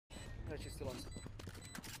No, she's still on.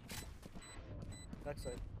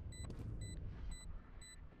 Backside.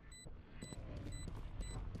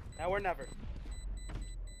 Now or never.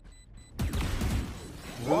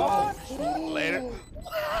 What? Later.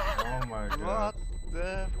 Oh my god.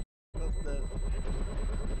 What's that?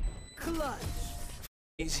 Clutch.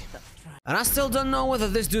 Easy. And I still don't know whether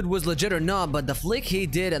this dude was legit or not, but the flick he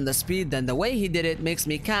did and the speed and the way he did it makes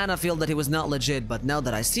me kinda feel that he was not legit, but now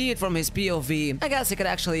that I see it from his POV, I guess it could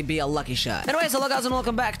actually be a lucky shot. Anyways, hello guys and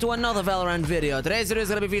welcome back to another Valorant video. Today's video is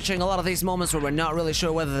gonna be featuring a lot of these moments where we're not really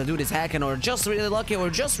sure whether the dude is hacking or just really lucky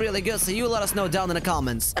or just really good, so you let us know down in the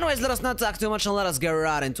comments. Anyways, let us not talk too much and let us get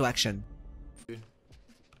right into action.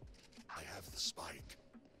 I have the spike.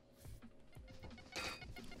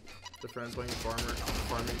 The friend playing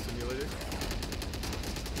farming simulator.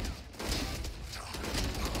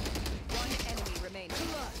 One enemy remaining.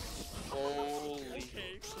 Holy.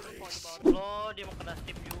 Oh, dia mau kena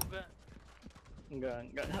Steam juga.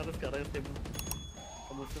 Enggak harus karena Steam.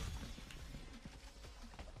 Kabutuh.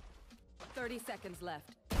 30 seconds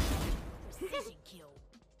left. Precision kill.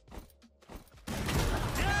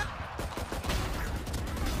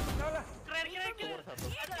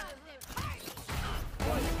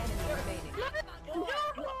 One enemy remaining.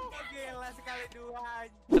 Gila sekali dua.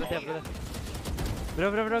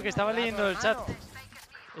 Bro, que estaba leyendo el chat.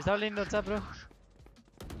 Estaba leyendo el chat, bro.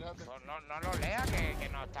 No lo lea, que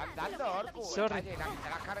nos están dando, Orcu. Sorry. ¿Te la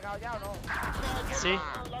has cargado ya o no? Sí.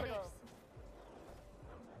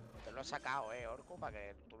 Te lo he sacado, Orcu, para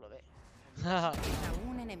que tú lo des.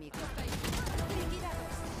 Un enemigo.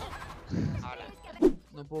 Hola.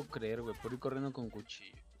 No puedo creer, güey, por ir corriendo con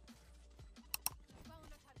cuchillo.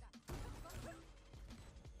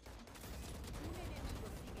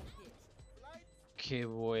 Qué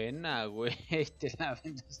buena, güey. Te la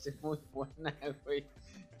aventaste muy buena, güey.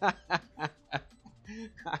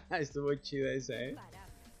 Estuvo chida esa,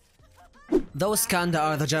 Those kinda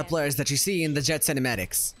are the Jett players that you see in the Jett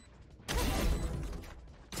cinematics.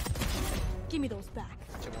 Give me those back.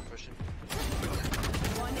 Someone pushing.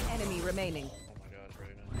 One enemy remaining. Oh my god,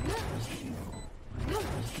 right now.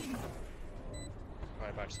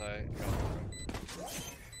 Right backside.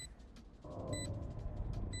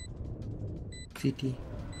 CT.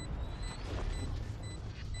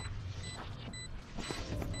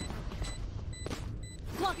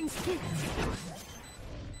 Blocking speed.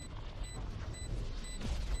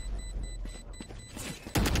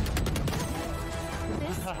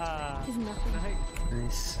 This is nothing.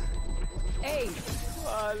 Nice. Hey.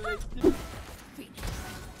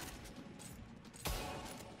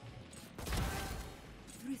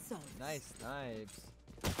 Nice snipes.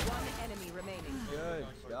 One enemy remaining. Good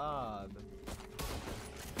job.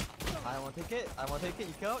 I want to take it.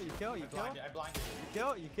 You kill. I blinded.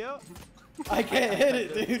 You kill. I can't hit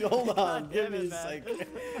it, dude. Hold on. Give me a second.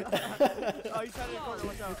 Oh, you trying to record it.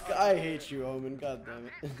 Watch out. I hate you, Omen. God damn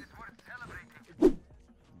it.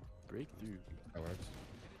 Breakthrough. That works.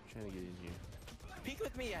 Trying to get in here. Peek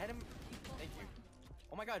with me. I had him. Thank you.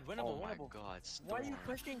 Oh my god, winnable, winnable. god, Why are you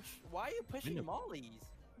pushing? Why are you pushing Winnable. mollies?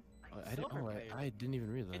 I didn't. Oh, I didn't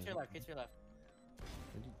even realize. Hit your left. Hit your left.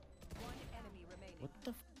 One enemy remaining. What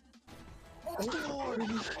the?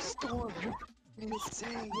 Storm, you're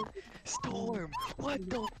insane. Storm, what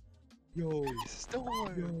the? Yo.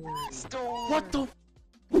 Storm, Storm. What the?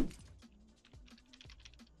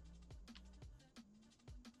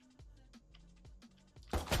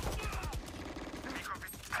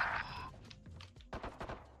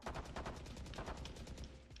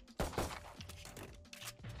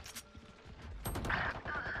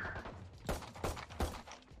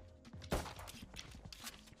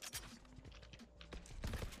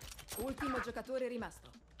 Ultimo giocatore rimasto.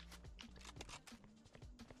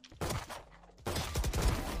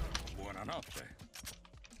 Buonanotte.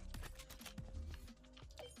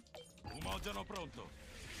 Fumogeno pronto.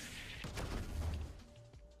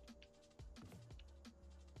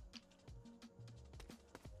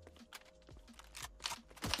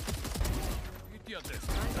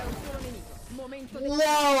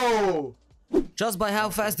 Whoa! Just by how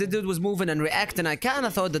fast the dude was moving and reacting, I kinda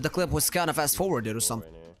thought that the clip was kinda fast forwarded or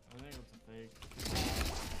something.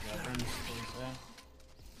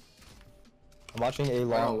 I'm watching A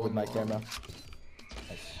long with my camera.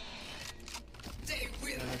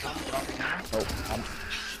 Oh, I'm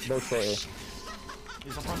both for A.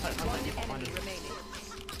 One enemy remaining.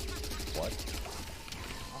 What?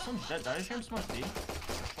 Awesome shit. Did I stream smoke D?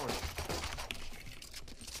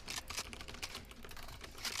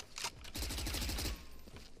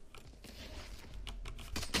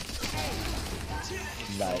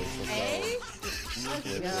 Nice. Hey.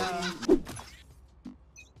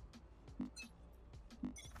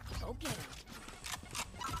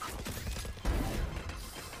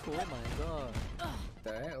 Oh my god.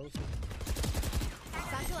 That also.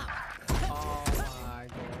 Oh my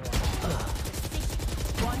god.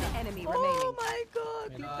 One enemy remaining. Oh my god,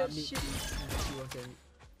 beat that shit.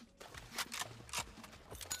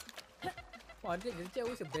 Wow, this guy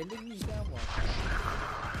was abandoning me sao mà.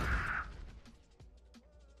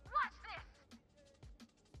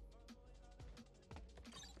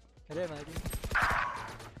 Ở đây mà đi.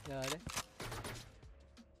 Nhờ đấy.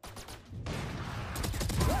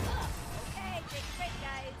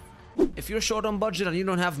 If you're short on budget and you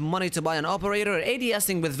don't have money to buy an operator,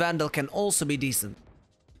 ADSing with Vandal can also be decent.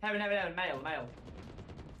 Heaven, male.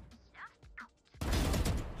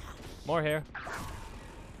 More here.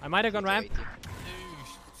 I might have gone ramp.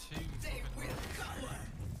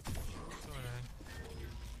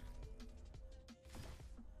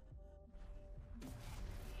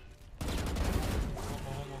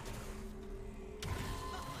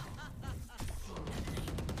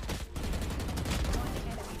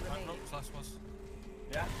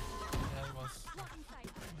 Yeah?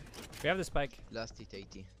 We have the spike. Last hit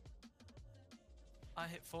 80. I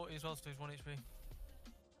hit 40 as well, so he's 1 HP.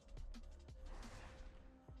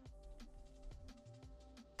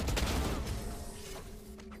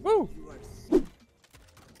 Woo!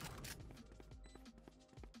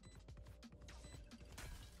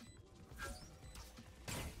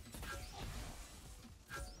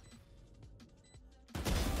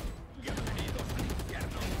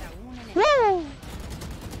 Woo!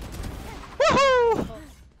 Woohoo!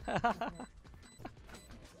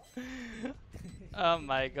 Oh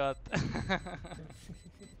my god.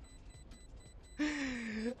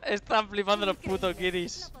 Están flipando los putos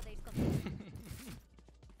kiddies.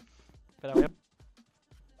 Espera, voy a...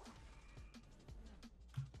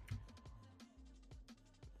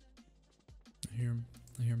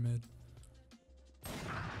 I hear mid.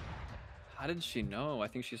 How did she know? I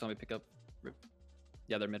think she saw me pick up.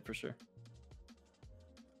 Yeah, they're mid for sure.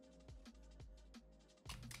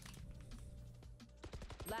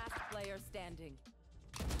 Last player standing.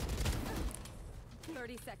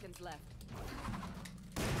 30 seconds left.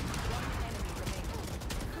 One enemy remaining.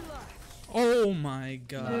 Oh my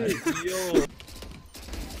god. Yo.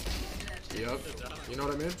 Yep. You know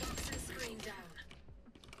what I mean?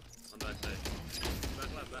 On that side.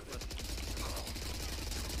 Back left.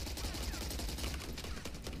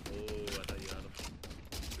 Oh, I thought you had him.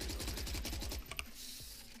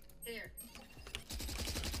 Here.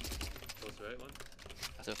 Close right one.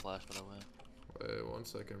 That's a flash, by the way. Wait 1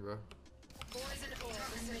 second, bro.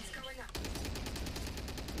 Coming up.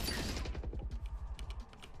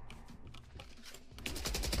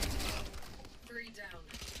 Three down.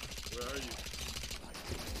 Where are you?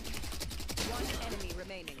 One enemy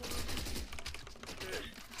remaining.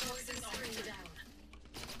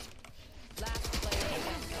 Last player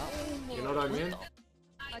standing. You know what I mean?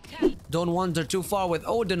 Attack. Don't wander too far with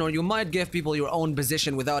Odin or you might give people your own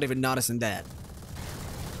position without even noticing that.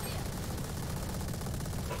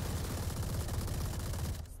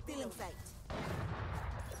 Still in sight.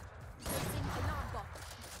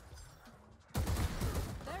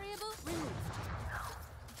 Variable removed.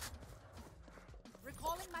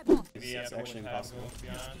 Recalling my bomb. It's actually impossible.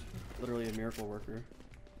 Literally a miracle worker.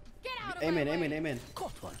 Get out of Amen.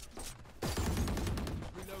 Caught one.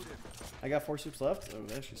 I got 4 soups left. Oh,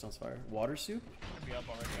 that actually sounds fire. Water soup? Be up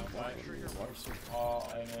already. Water soup. Oh,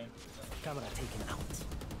 amen. Camera taken out.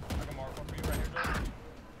 I can mark one for you right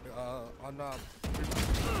here, On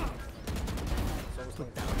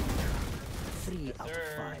Put down. 3 out of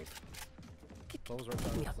 5. Close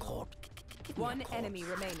right Me down. a cord. One enemy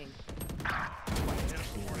remaining.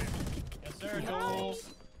 Yes, sir, Joel.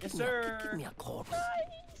 Yes, sir. Give me a cord.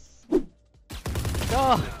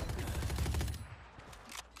 Oh!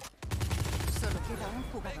 Solo queda un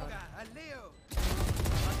jugador.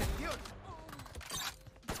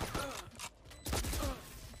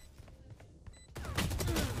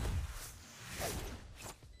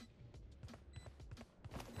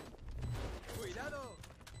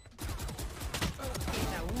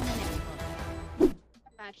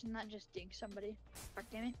 Imagine that just dig somebody. Fuck,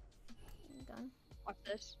 damn it. Done. Watch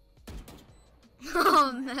this. Oh,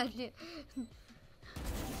 imagine.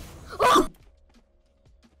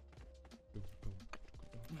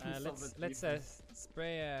 Let's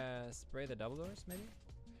spray the double doors maybe.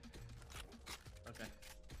 Okay.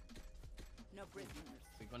 No prisoners.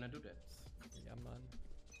 We're gonna do that. Yeah, man.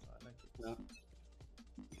 I like it.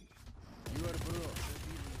 You are bro.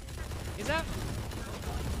 Is that?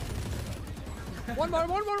 One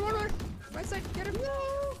more. Right side, get him.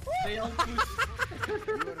 They all push. You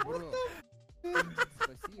are bro.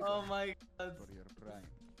 Спасибо. Oh my god. For your prime.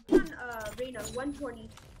 Reina, 120.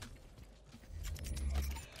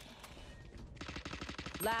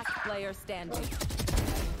 Last player standing.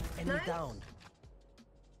 Enemy down.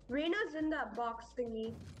 Reina's in that box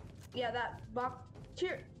thingy. Yeah, that box.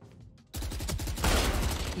 Cheer.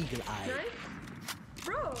 Eagle eye. Nice.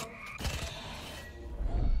 Bro.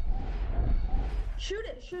 Shoot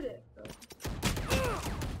it, shoot it.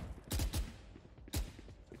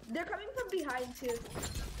 They're coming from behind too.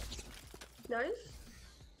 Nice.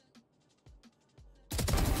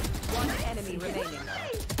 One enemy remaining.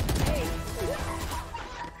 Hey.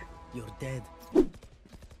 You're dead.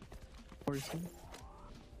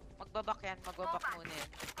 Magbabak yan, magbabak muna yan.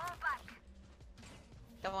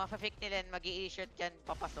 Ito mga fake nila yan, mag-i-shirt yan,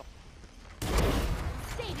 papasok.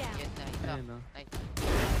 Stay down. Yan na, ito. Nice.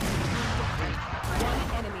 One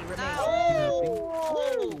enemy remaining.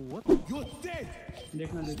 What? You're dead!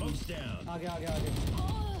 देखना देखना आगे आगे आगे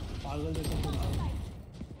पागल जैसे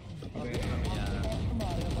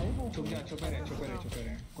छुपे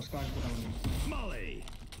रहे उसका आज पूरा Molly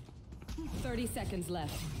 30 seconds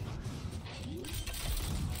left.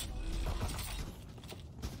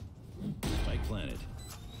 Spike planted.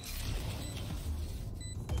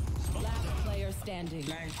 Last player standing.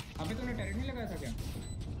 अभी तूने टैरेट नहीं लगाया था क्या?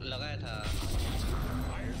 लगाया था।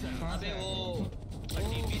 अबे वो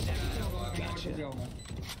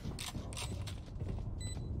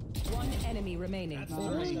One enemy remaining.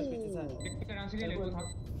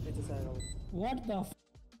 What the f?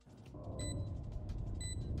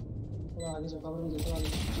 आगे से कवर में देखो आगे।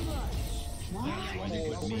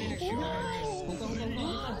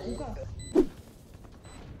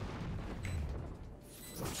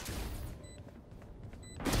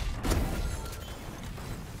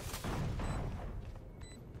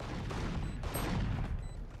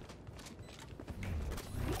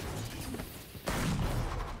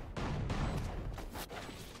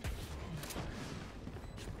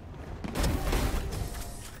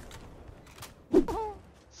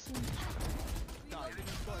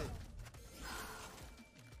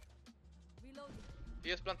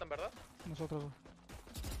 Ellos plantan, ¿verdad? Nosotros.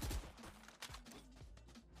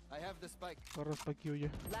 I have the spike. Corre spike huye.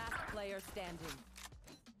 Last player standing.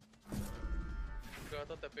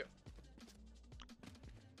 Cuidado, te pego.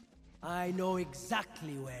 I know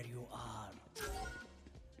exactly where you are.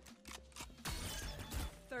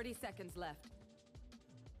 30 seconds left.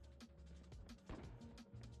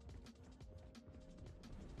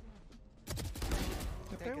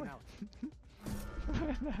 Taken out.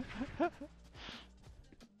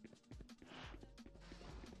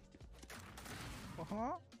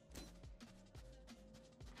 Uh-huh.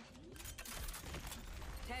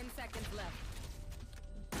 10 seconds left.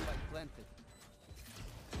 Spike planted.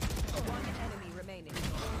 One enemy remaining.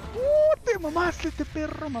 Te mamaste, te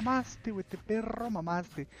perro, mamaste, güey, te perro,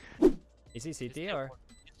 mamaste. Is he CT or?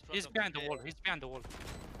 He's behind the wall. He's behind the wall.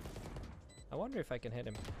 I wonder if I can hit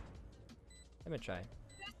him. Let me try.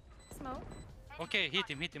 Smoke. Okay, hit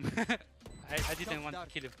him, hit him. I didn't want to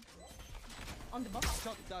kill him. On the box.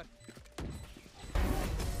 Shot dark.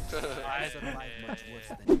 I survived much worse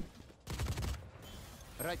than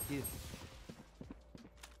Right here.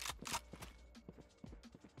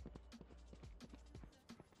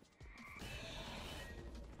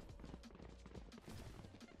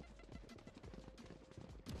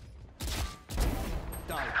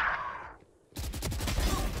 Die.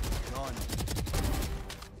 Gone.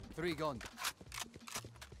 3 gone.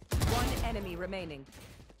 One enemy remaining.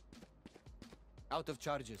 Out of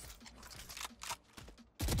charges.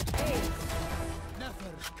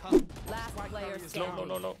 Never come. Last player standing.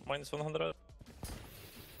 No. Minus 100.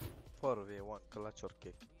 4v1 clutch or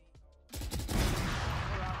kick.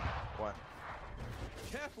 1.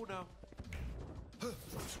 Careful now.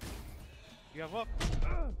 You have up.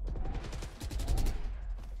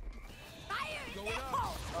 Going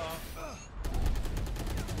up.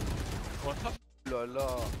 What up? Lala.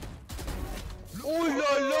 Oh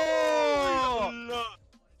la la!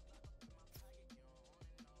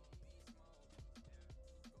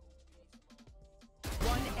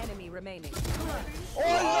 One enemy remaining. Oh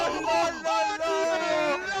la la la la!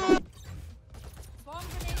 Bomb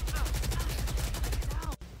grenade out.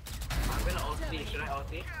 I'm gonna ulti. Should I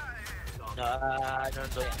ulti? No,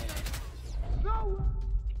 don't do it.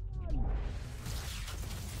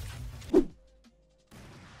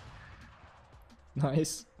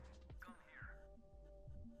 Nice.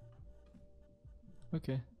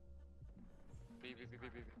 Okay.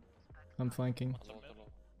 I'm flanking.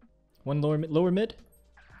 One lower mid.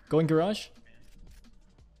 Going garage.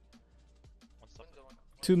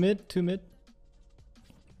 2 mid, 2 mid.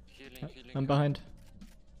 I'm behind.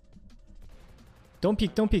 Don't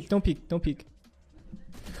peek, don't peek, don't peek, don't peek.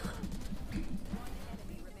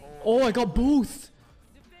 Oh, I got both!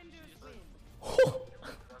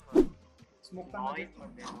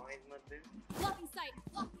 Blocking sight.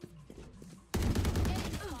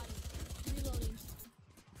 Reloading.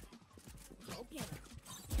 Okay.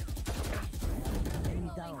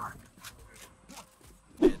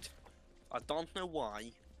 I don't know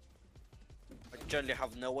why. I generally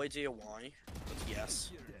have no idea why, but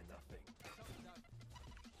yes.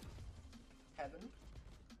 Heaven.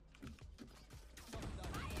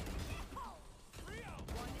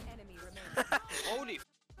 One enemy remaining. Holy f.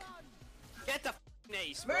 Get the f***ing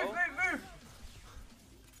ace, bro. Move!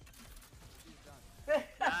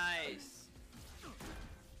 Nice.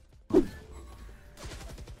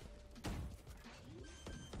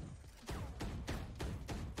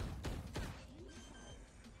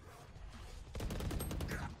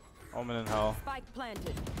 Omen in hell. Spike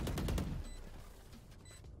planted.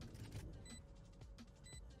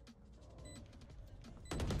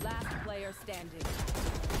 Last player standing.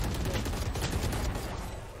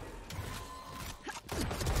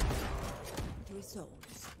 Three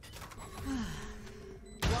souls.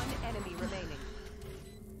 One enemy remaining.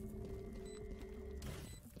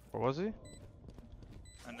 Where was he?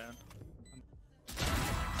 And then.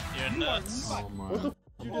 You're nuts. Oh my. What the f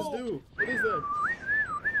did you just do? What is that?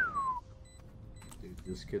 Dude,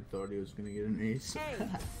 this kid thought he was gonna get an ace.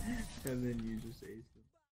 And then you just aced him.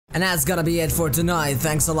 And that's gonna be it for tonight.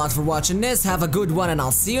 Thanks a lot for watching this. Have a good one and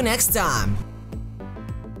I'll see you next time.